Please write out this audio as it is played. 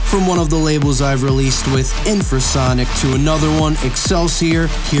From one of the labels I've released with, Infrasonic, to another one, Excelsior,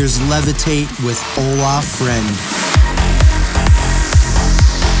 here's Levitate with Hola, Friend.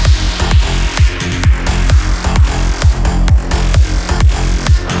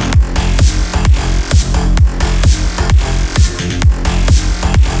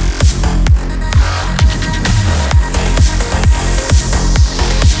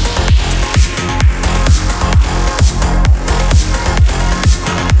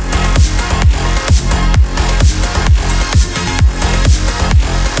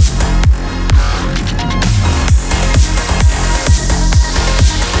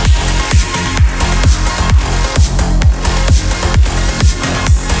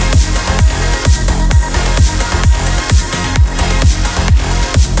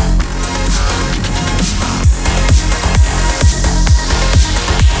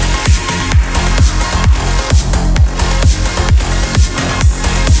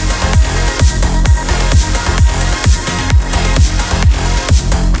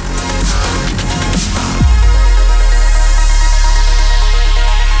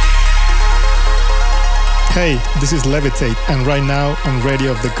 Hey, this is Levitate, and right now on Radio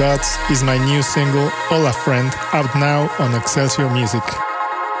of the Gods is my new single, Hola Friend, out now on Excelsior Music.